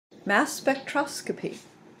mass spectroscopy.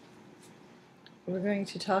 We're going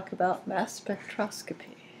to talk about mass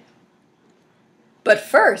spectroscopy. But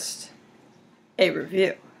first, a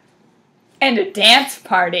review. And a dance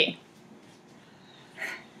party.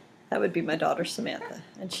 That would be my daughter Samantha,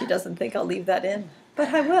 and she doesn't think I'll leave that in,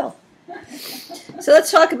 but I will. So let's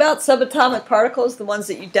talk about subatomic particles, the ones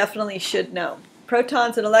that you definitely should know.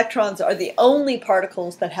 Protons and electrons are the only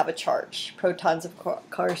particles that have a charge. Protons, of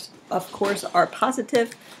course, are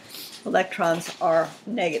positive. Electrons are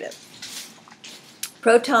negative.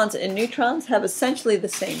 Protons and neutrons have essentially the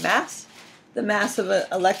same mass. The mass of an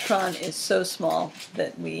electron is so small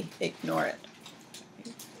that we ignore it.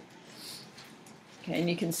 Okay, and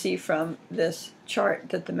you can see from this chart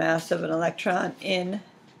that the mass of an electron in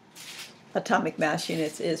atomic mass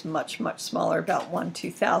units is much, much smaller, about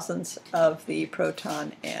 1/2000th of the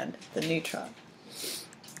proton and the neutron.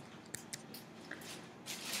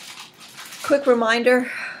 Quick reminder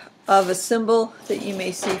of a symbol that you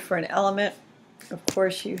may see for an element. Of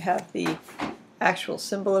course, you have the actual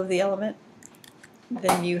symbol of the element.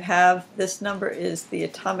 Then you have, this number is the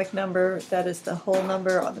atomic number, that is the whole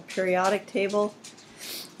number on the periodic table.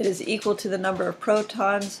 It is equal to the number of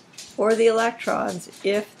protons or the electrons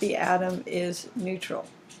if the atom is neutral.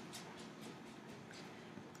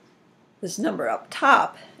 This number up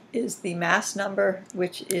top is the mass number,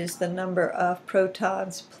 which is the number of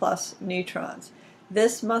protons plus neutrons.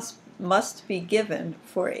 This must be given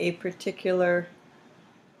for a particular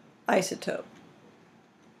isotope.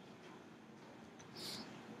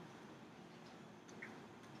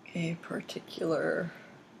 A particular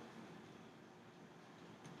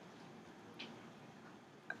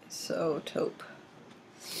isotope.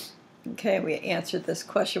 Okay, we answered this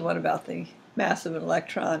question. What about the mass of an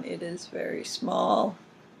electron? It is very small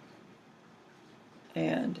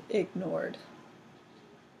and ignored.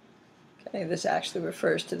 Okay, this actually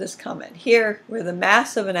refers to this comment here, where the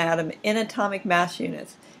mass of an atom in atomic mass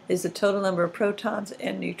units is the total number of protons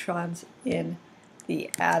and neutrons in the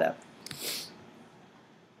atom.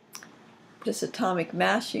 This atomic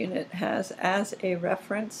mass unit has as a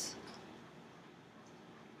reference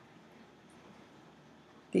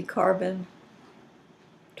the carbon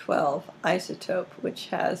 12 isotope, which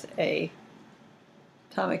has a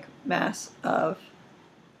atomic mass of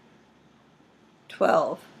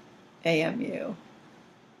 12 AMU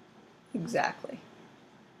exactly.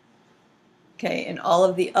 Okay, and all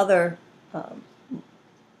of the other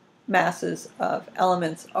masses of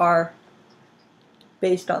elements are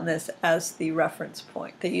based on this as the reference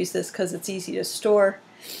point. They use this because it's easy to store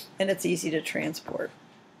and it's easy to transport.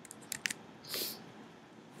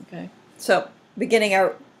 Okay, so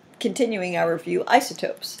continuing our review,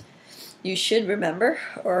 isotopes. You should remember,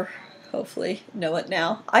 or hopefully know it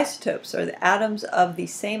now, isotopes are the atoms of the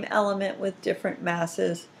same element with different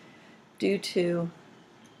masses due to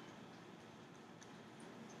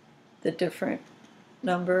the different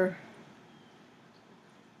number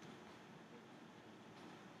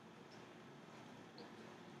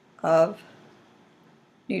of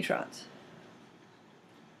neutrons.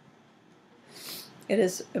 It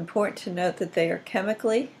is important to note that they are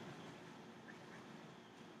chemically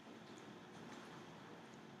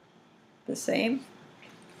the same,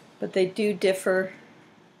 but they do differ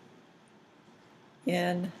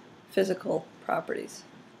in physical properties.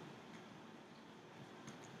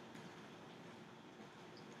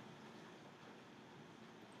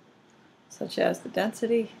 Such as the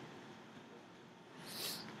density,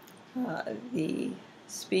 the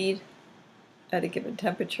speed at a given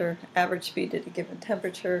temperature, average speed at a given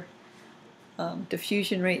temperature,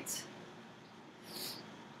 diffusion rates.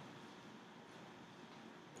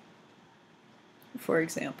 For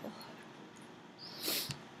example.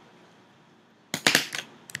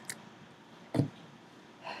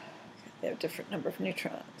 They have a different number of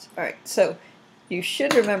neutrons. All right, so you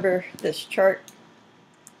should remember this chart.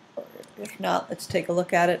 Or if not, let's take a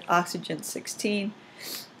look at it. Oxygen 16.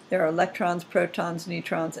 There are electrons, protons,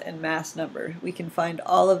 neutrons, and mass number. We can find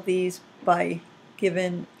all of these by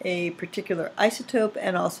given a particular isotope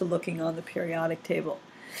and also looking on the periodic table.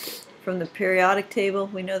 From the periodic table,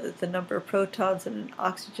 we know that the number of protons in an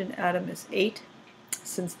oxygen atom is 8.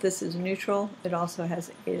 Since this is neutral, it also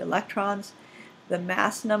has 8 electrons. The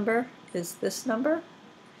mass number is this number.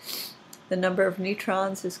 The number of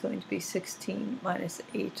neutrons is going to be 16 minus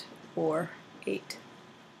 8, or 8.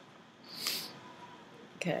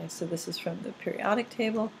 Okay, so this is from the periodic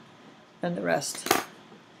table, and the rest I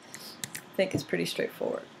think is pretty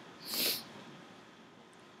straightforward.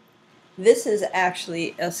 This is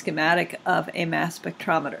actually a schematic of a mass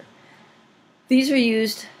spectrometer. These are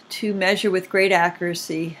used to measure with great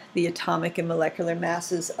accuracy the atomic and molecular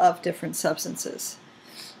masses of different substances.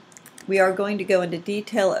 We are going to go into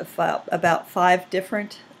detail about 5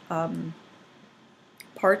 different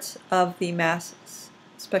parts of the mass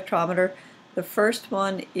spectrometer. The first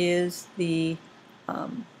one is the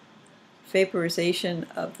vaporization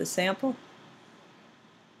of the sample.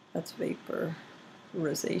 That's vaporization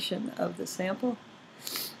of the sample.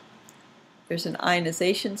 There's an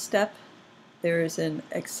ionization step. There is an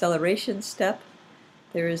acceleration step.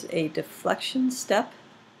 There is a deflection step.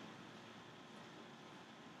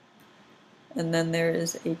 And then there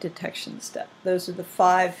is a detection step. Those are the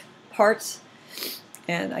 5 parts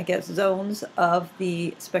and I guess zones of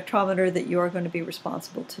the spectrometer that you are going to be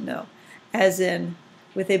responsible to know. As in,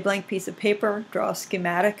 with a blank piece of paper, draw a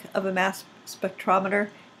schematic of a mass spectrometer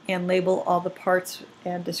and label all the parts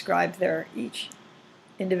and describe their each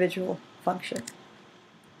individual function.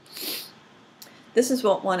 This is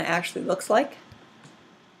what one actually looks like.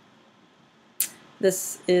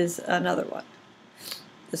 This is another one.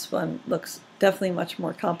 This one looks definitely much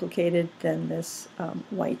more complicated than this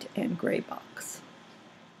white and gray box.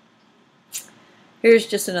 Here's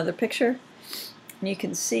just another picture. And you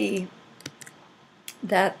can see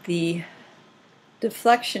that the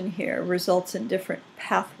deflection here results in different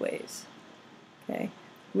pathways. Okay,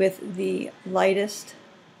 with the lightest,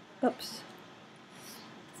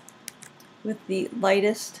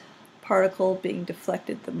 particle being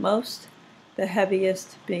deflected the most, the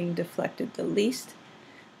heaviest being deflected the least.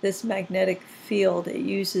 This magnetic field, it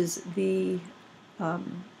uses the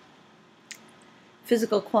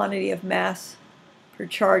physical quantity of mass per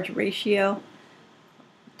charge ratio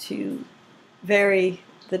to vary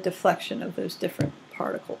the deflection of those different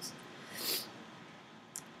particles.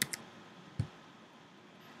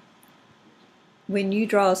 When you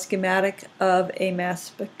draw a schematic of a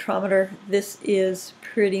mass spectrometer, this is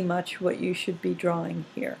pretty much what you should be drawing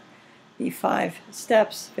here. The 5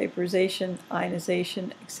 steps: vaporization,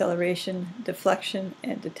 ionization, acceleration, deflection,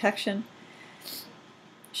 and detection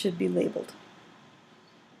should be labeled.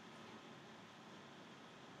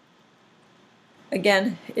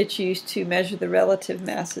 Again, it's used to measure the relative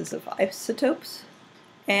masses of isotopes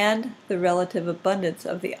and the relative abundance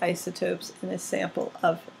of the isotopes in a sample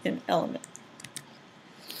of an element.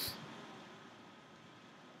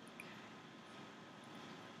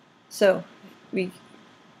 So we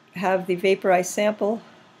have the vaporized sample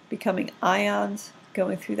becoming ions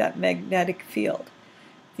going through that magnetic field.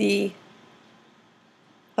 The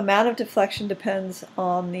amount of deflection depends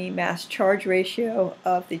on the mass charge ratio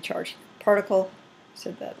of the charged particle. I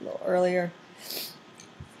said that a little earlier.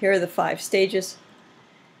 Here are the 5 stages.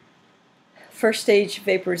 First stage,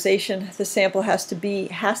 vaporization. The sample has to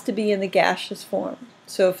be in the gaseous form.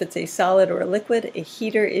 So if it's a solid or a liquid, a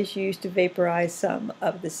heater is used to vaporize some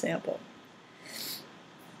of the sample.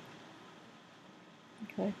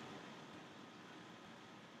 Okay.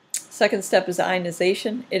 Second step is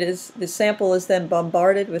ionization. The sample is then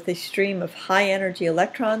bombarded with a stream of high-energy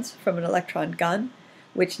electrons from an electron gun,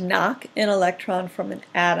 which knock an electron from an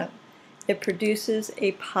atom. It produces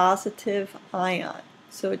a positive ion.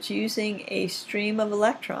 So it's using a stream of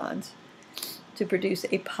electrons to produce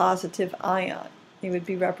a positive ion. It would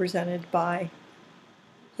be represented by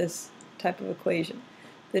this type of equation.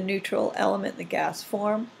 The neutral element in the gas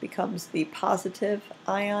form becomes the positive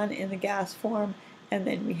ion in the gas form, and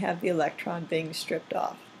then we have the electron being stripped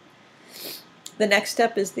off. The next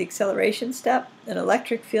step is the acceleration step. An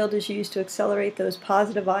electric field is used to accelerate those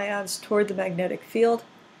positive ions toward the magnetic field.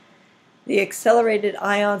 The accelerated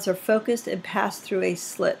ions are focused and pass through a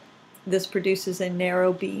slit. This produces a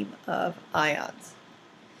narrow beam of ions.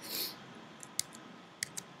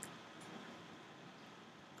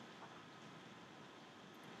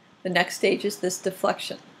 The next stage is this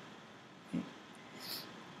deflection.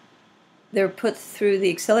 They're put through,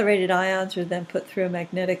 the accelerated ions are then put through a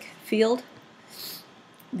magnetic field.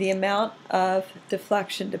 The amount of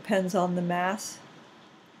deflection depends on the mass.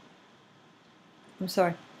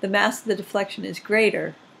 The mass of the deflection is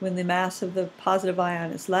greater when the mass of the positive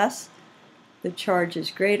ion is less, the charge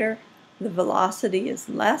is greater, the velocity is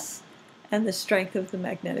less, and the strength of the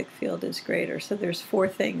magnetic field is greater. So there's 4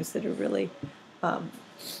 things that are really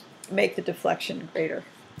make the deflection greater.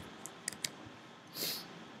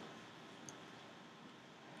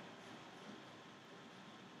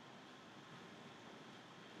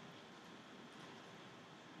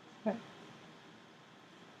 Okay.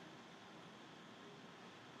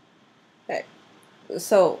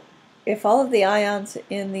 So if all of the ions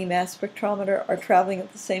in the mass spectrometer are traveling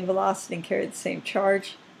at the same velocity and carry the same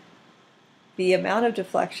charge, the amount of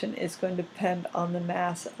deflection is going to depend on the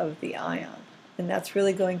mass of the ion. and that's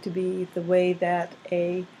really going to be the way that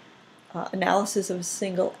a analysis of a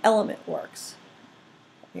single element works.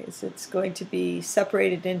 It's going to be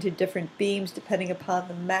separated into different beams depending upon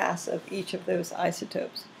the mass of each of those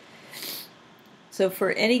isotopes. So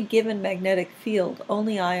for any given magnetic field,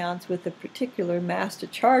 only ions with a particular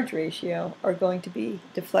mass-to-charge ratio are going to be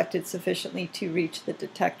deflected sufficiently to reach the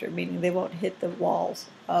detector, meaning they won't hit the walls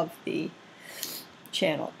of the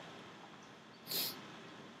channel.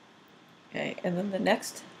 Okay, and then the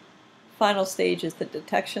next final stage is the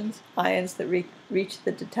detections. Ions that reach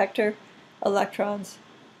the detector electrons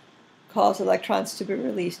cause electrons to be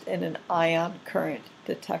released in an ion current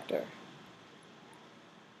detector.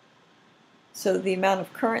 So the amount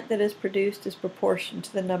of current that is produced is proportional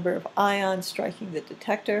to the number of ions striking the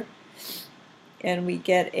detector, and we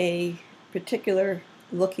get a particular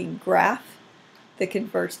looking graph that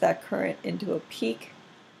converts that current into a peak,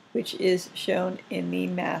 which is shown in the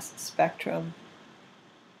mass spectrum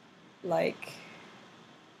like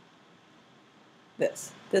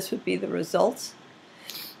this. This would be the results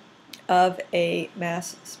of a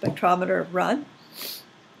mass spectrometer run.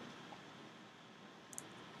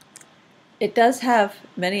 It does have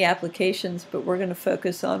many applications, but we're going to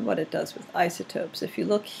focus on what it does with isotopes. If you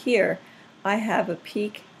look here, I have a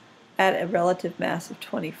peak at a relative mass of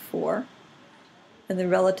 24, and the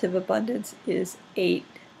relative abundance is 8.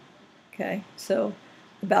 Okay, so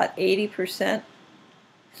about 80%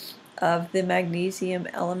 of the magnesium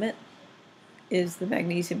element is the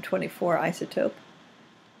magnesium-24 isotope.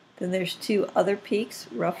 Then there's two other peaks,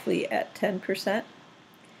 roughly at 10%.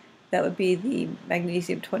 That would be the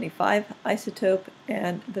magnesium-25 isotope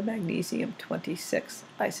and the magnesium-26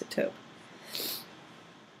 isotope.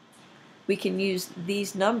 We can use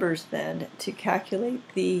these numbers then to calculate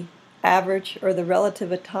the average or the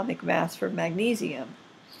relative atomic mass for magnesium.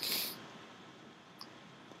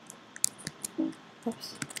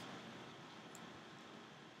 Oops.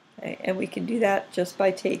 Okay, and we can do that just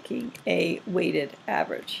by taking a weighted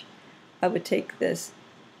average. I would take this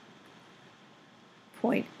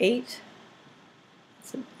 0.8,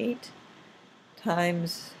 it's an 8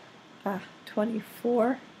 times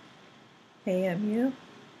 24 AMU.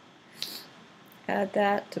 Add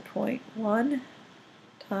that to 0.1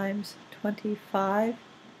 times 25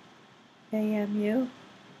 AMU.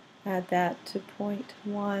 Add that to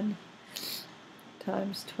 0.1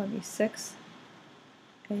 times 26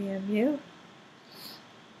 AMU.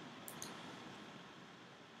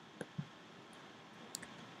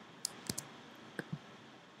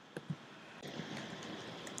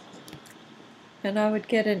 And I would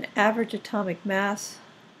get an average atomic mass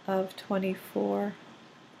of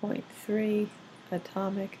 24.3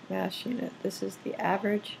 atomic mass unit. This is the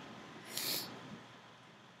average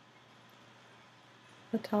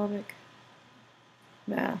atomic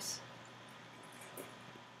mass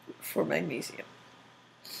for magnesium.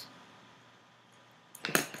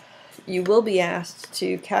 You will be asked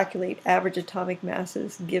to calculate average atomic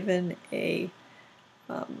masses given a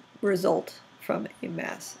result from a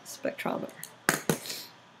mass spectrometer.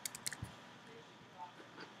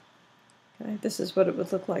 Okay, this is what it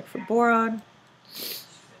would look like for boron,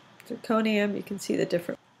 zirconium. You can see the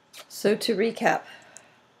different. So to recap,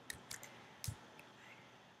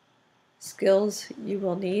 skills you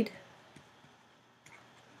will need: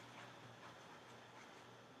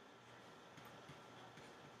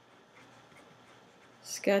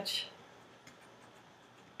 sketch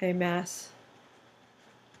a mass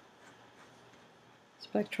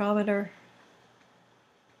spectrometer,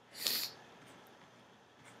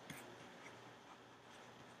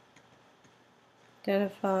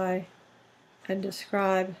 identify and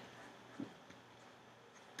describe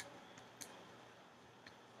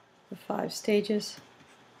the 5 stages,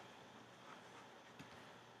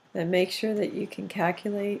 then make sure that you can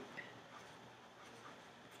calculate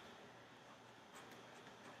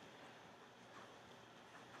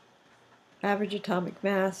average atomic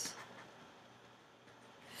mass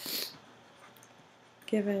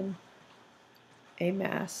given a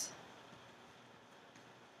mass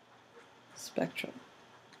spectrum.